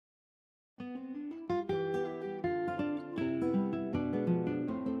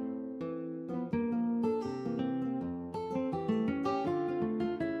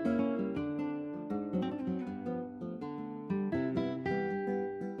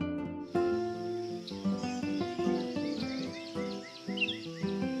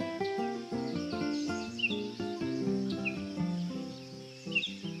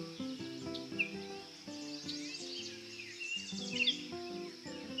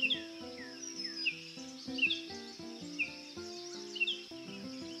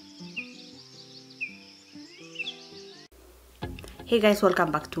Hey guys,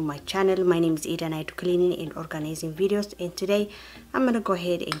 welcome back to my channel. My name is Ida and I do cleaning and organizing videos, and today I'm gonna go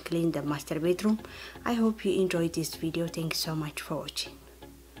ahead and clean the master bedroom. I hope you enjoyed this video. Thank you so much for watching.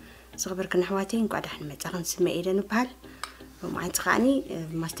 صغبركن حواتين قاعد احنا متاخن سمي إيدا نبهل ومع تخاني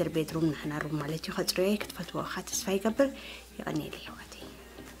master bedroom نحنا روم مالتي خطريه كتفتوا خاتس فاي قبر يغني لي حواتي.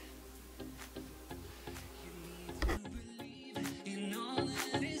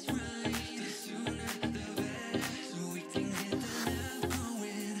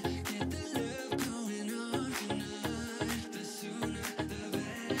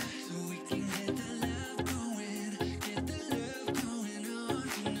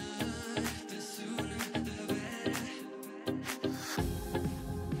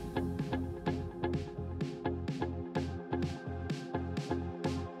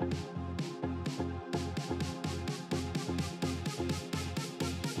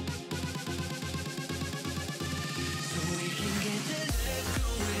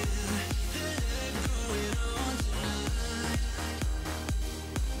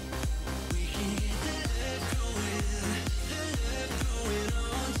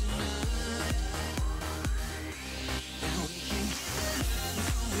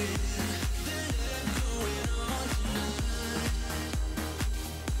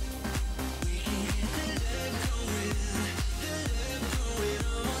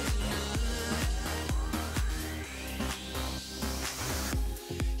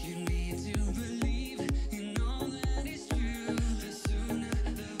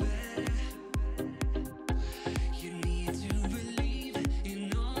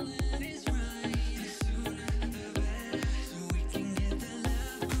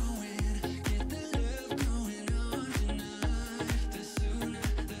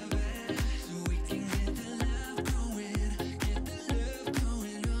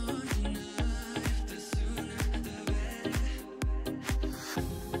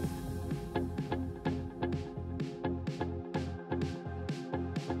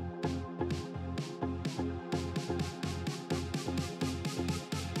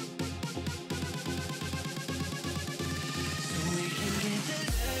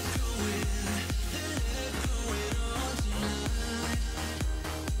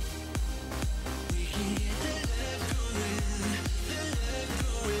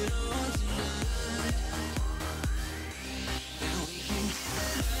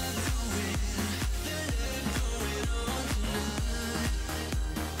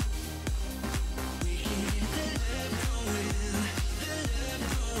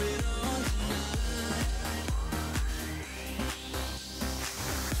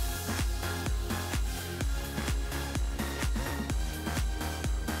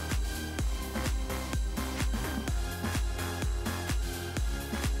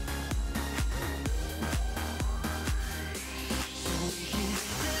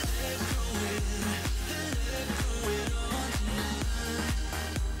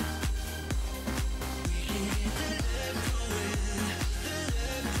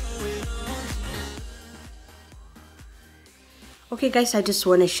 Okay guys, I just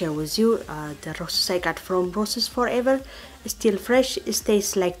want to share with you the roses I got from Roses Forever. It's still fresh. It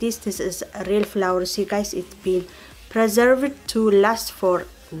stays like this. This is a real flowers, you guys. It's been preserved to last for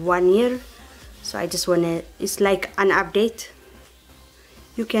 1 year. So I just want to, it's like an update.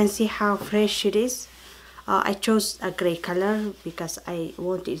 You can see how fresh it is. I chose a gray color because I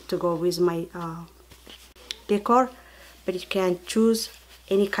want it to go with my decor. But you can choose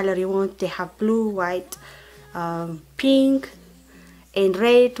any color you want. They have blue, white, pink, and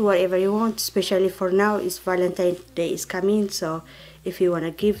red, whatever you want. Especially for now, is Valentine's Day is coming, so if you want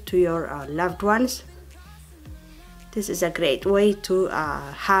to give to your loved ones, this is a great way to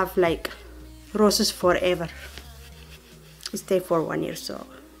have like roses forever. Stay for 1 year, so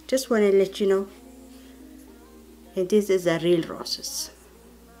just want to let you know. And this is a real roses.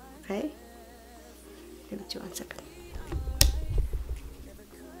 Okay, give me 1 second.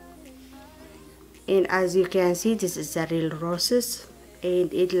 And as you can see, this is a real roses,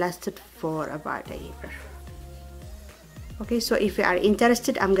 and it lasted for about a year. Okay, so if you are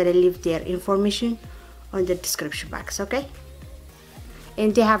interested, I'm gonna leave their information on the description box. Okay,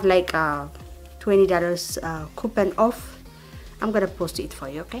 and they have like $20 coupon off. I'm gonna post it for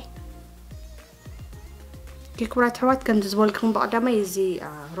you. Okay, كيكورات حوات كم تزولكم بقدامي يزي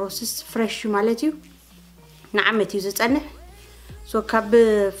roses fresh مالتيو نعمت يزت so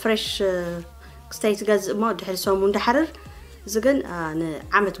كاب fresh ستيت غاز ما دحر سومون دحرر زغن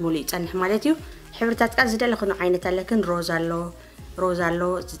عمت مولي صنح مالتيو حبرتات قال زدل خنو عينت لكن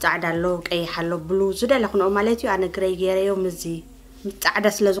روزالو زعدالو قيحالو بلو زدل خنو مالتيو انا غري غيريو مزي متعدا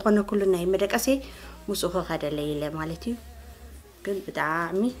سلا زخونه كلنا يمدقسي مسوخ خدليله مالتيو قد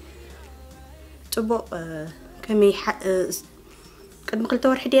بدعمي طبق كمي قد ما قلت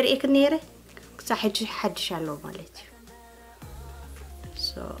ورح دير إيك النيرة صحيح حد شالو مالتي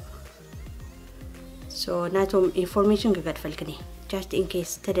so ناتهم information قد فلكني just in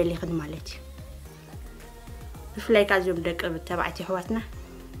case تدلي خدم مالتي بفلايك عزيزي بدك بتابعتي حواتنا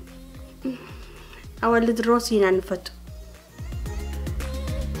أولد روسينا نفتو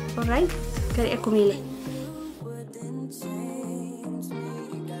alright كريئكم إليه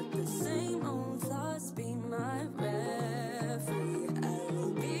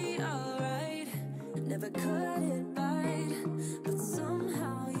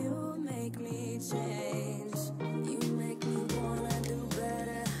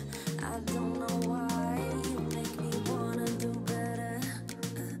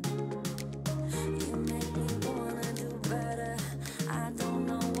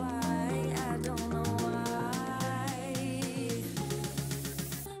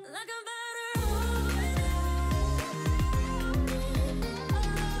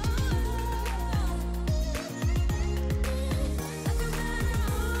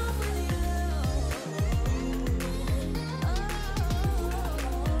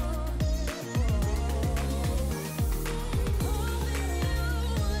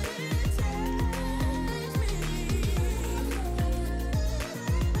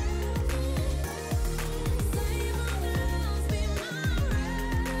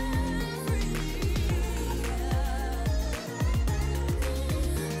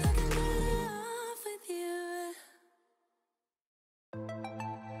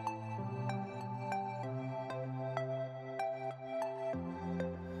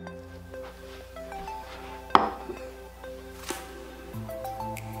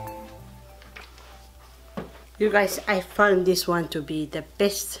You guys, I found this one to be the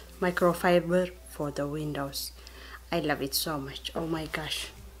best microfiber for the windows. I love it so much. Oh my gosh.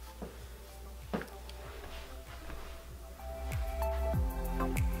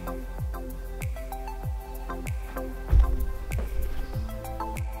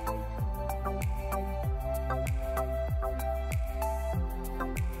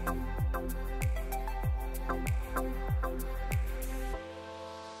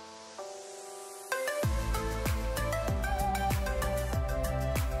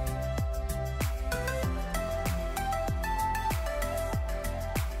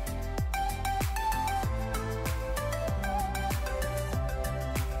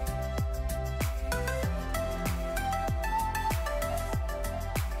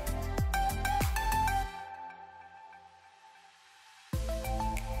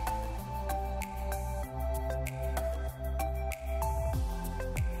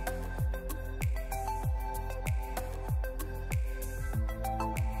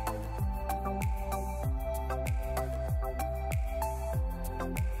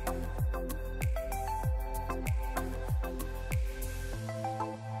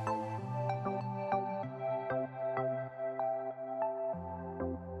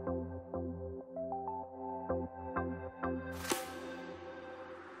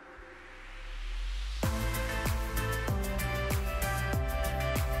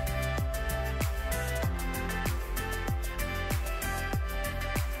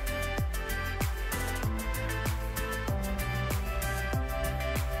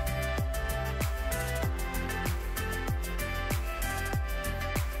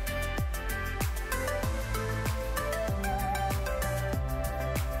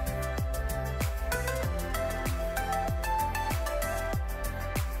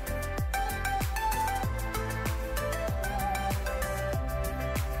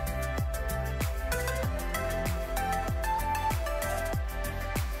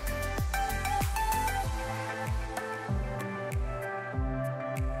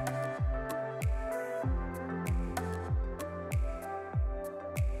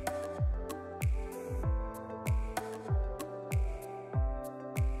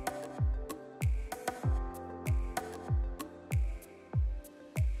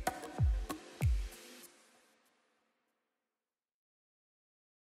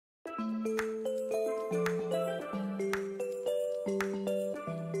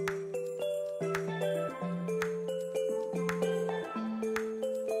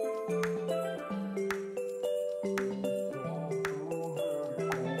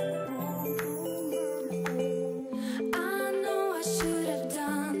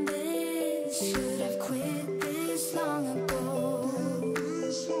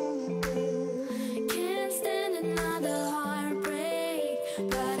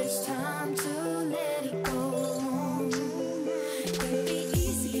 It'd be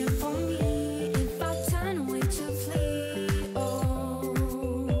easier for me if I turn away to flee. Oh.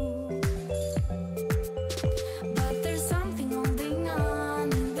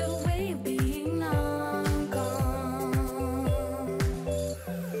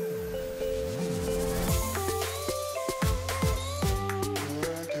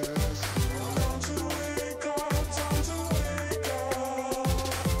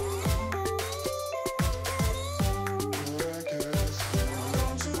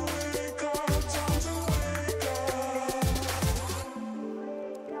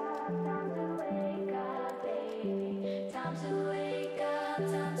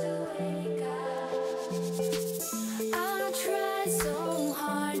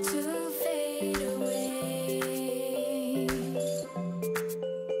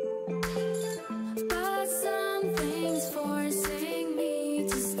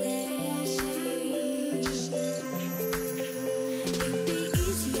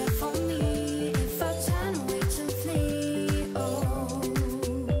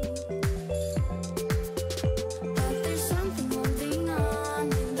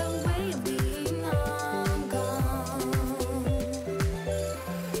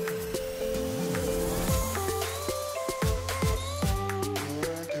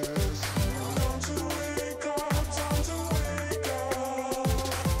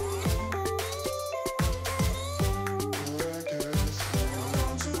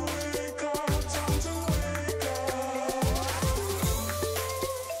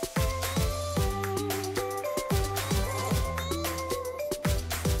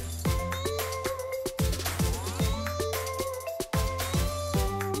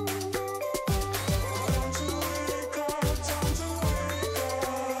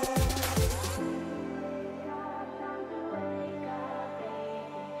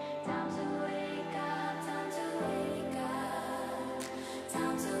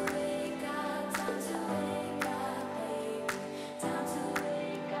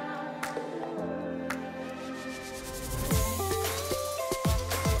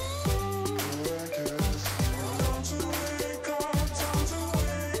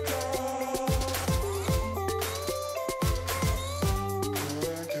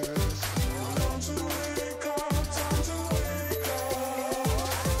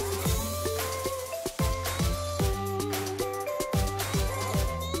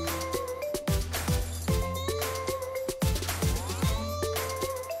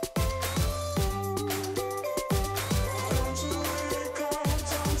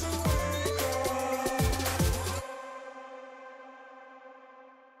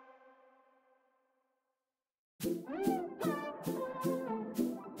 You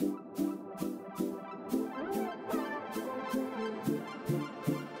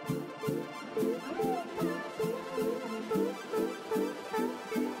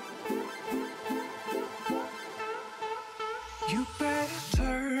better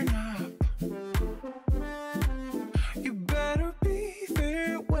turn up. You better be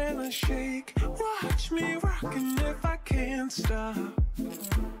there when I shake. Watch me rockin' if I can't stop.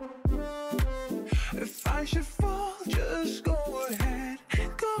 If I should fall, just go ahead.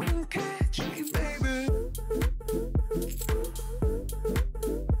 Go and catch me, baby.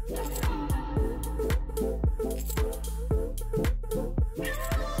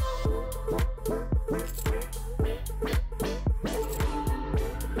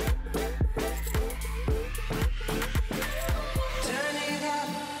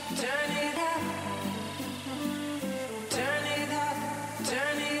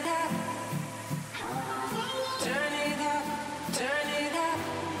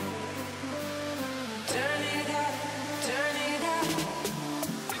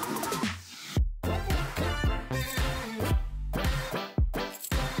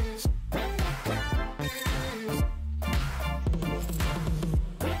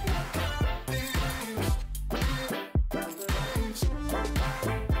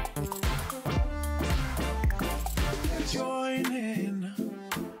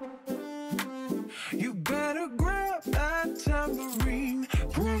 You better grab that tambourine.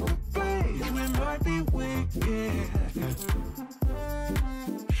 Bring the bass, we might be wicked.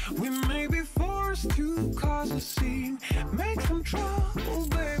 We may be forced to cause a scene. Make some trouble,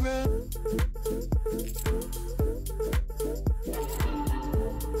 baby.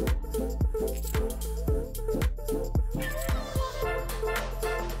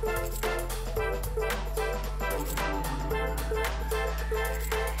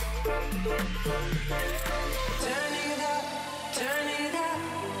 Turn it up, turn it up.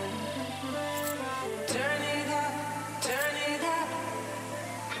 Turn it up, turn it up.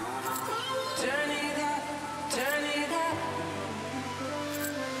 Turn it up, turn it up.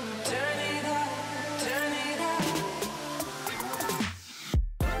 Turn it up, turn it up.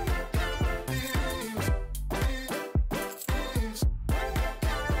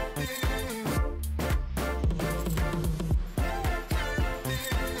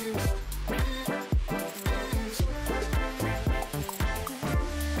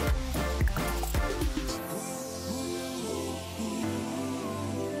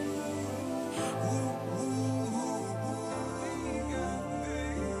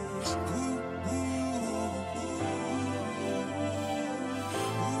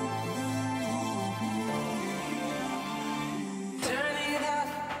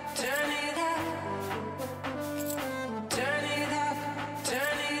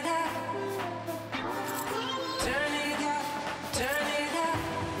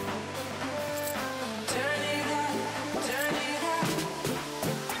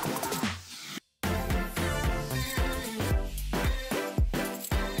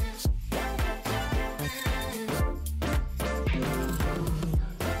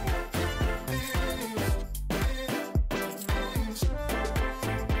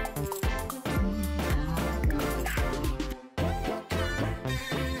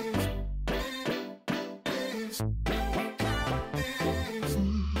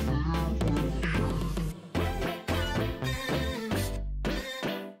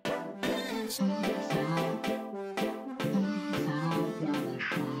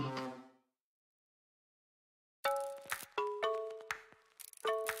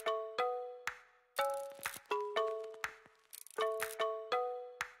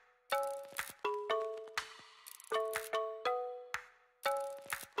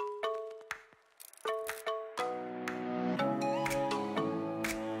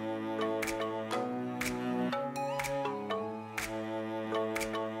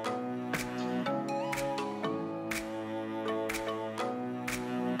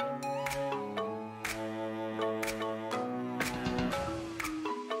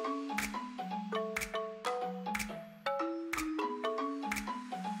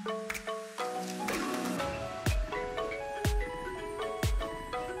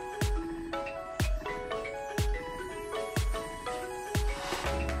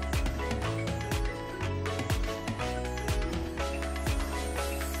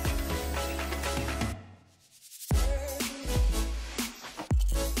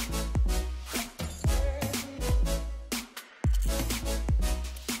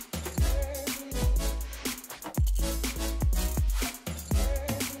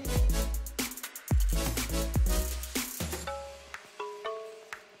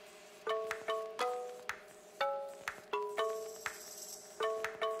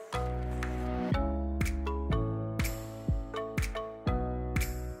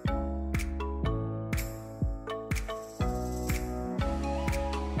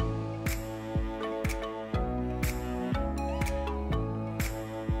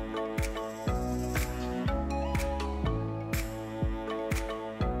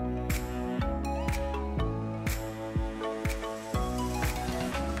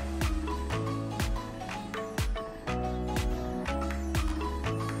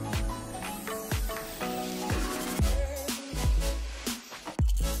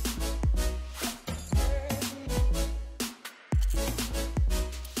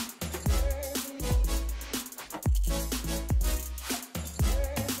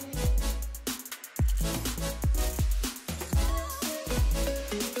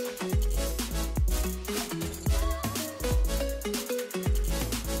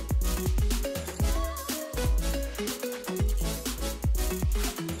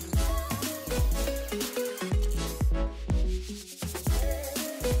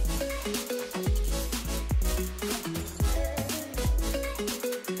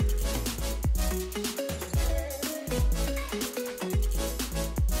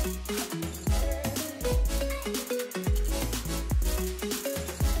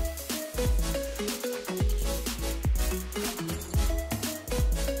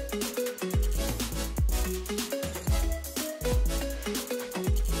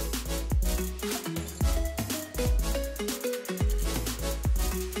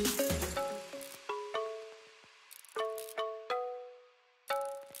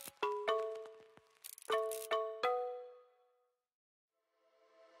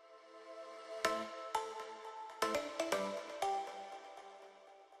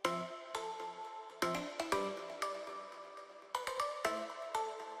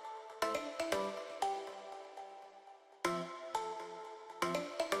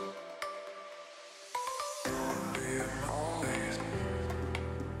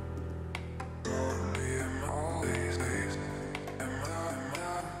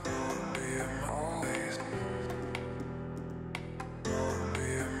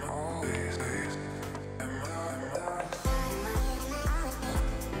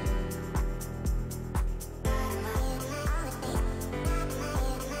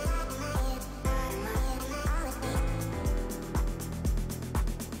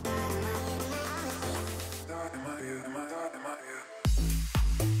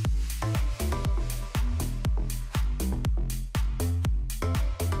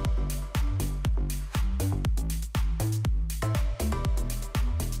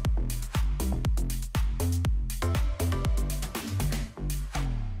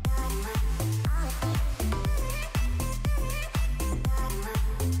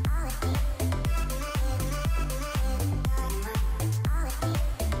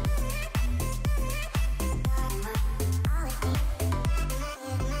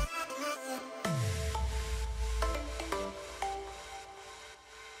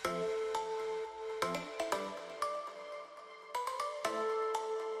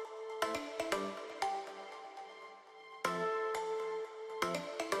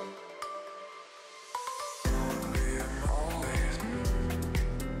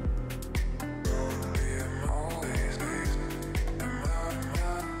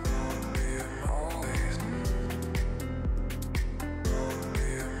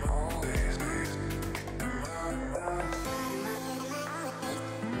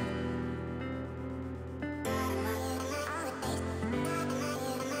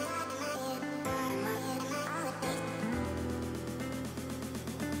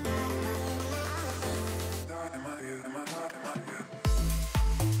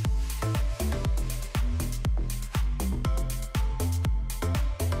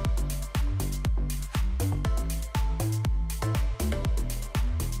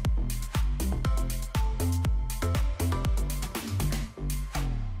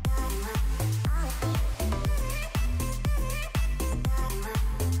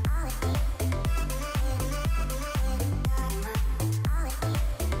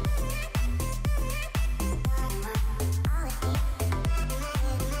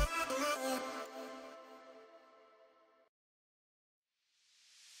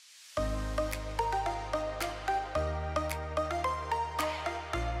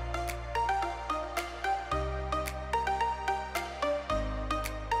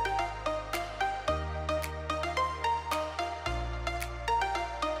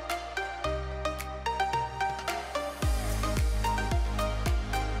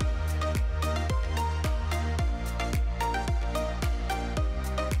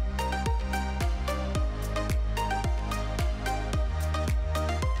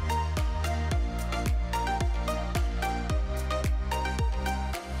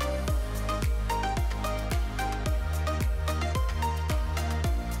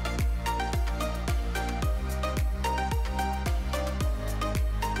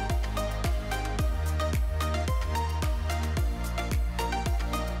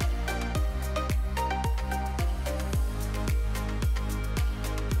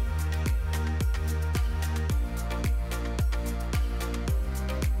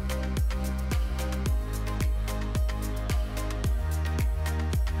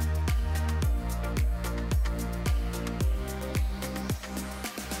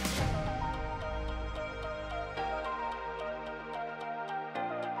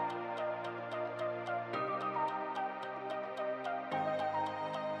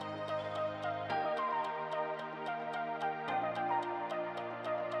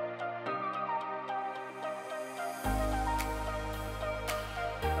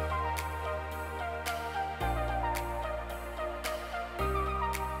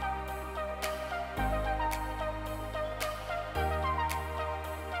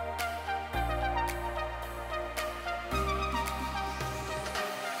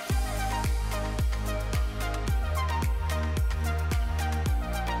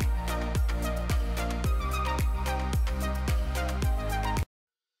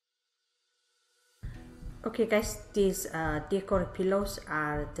 Okay guys, these decor pillows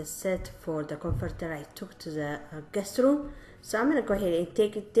are the set for the comforter I took to the guest room. So I'm gonna go ahead and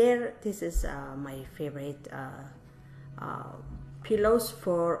take it there. This is my favorite pillows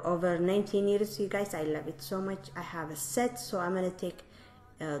for over 19 years, you guys. I love it so much. I have a set, so I'm gonna take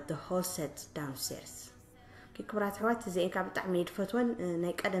the whole set downstairs. Okay, كبرات حوات زي إنك بتعمل فتوان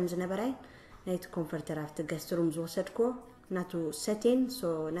نايك أدم زنبراي نايت comforter after guest rooms وسدكو ناتو setting so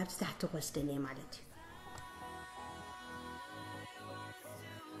ناتو تحت وسدني مالتي.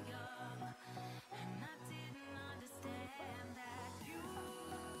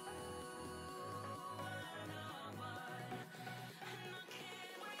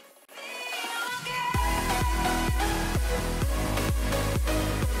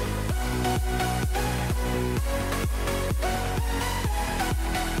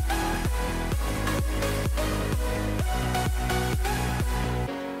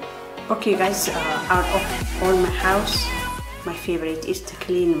 Okay guys, out of all my house, my favorite is to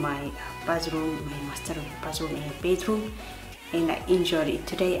clean my bathroom, my master bathroom and bedroom, and I enjoyed it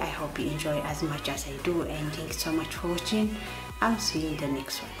today. I hope you enjoy as much as I do, and thanks so much for watching. I'll see you in the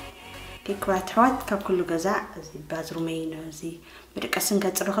next one. Okay, كبرات حوات كاب كله جزاء زي باثرومين زي بدك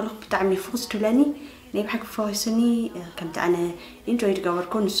أسنقط رخلق بتعمي فوز تلاني نبحك فوزني كم تأنا enjoy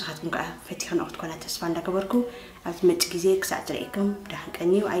تجاوركم نسخات مقا فتيخن أخت كنا تسفان تجاوركم أزمت جزيك ساعة رأيكم دهك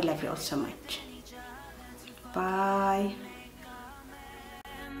أنيو I love you all so much. Bye.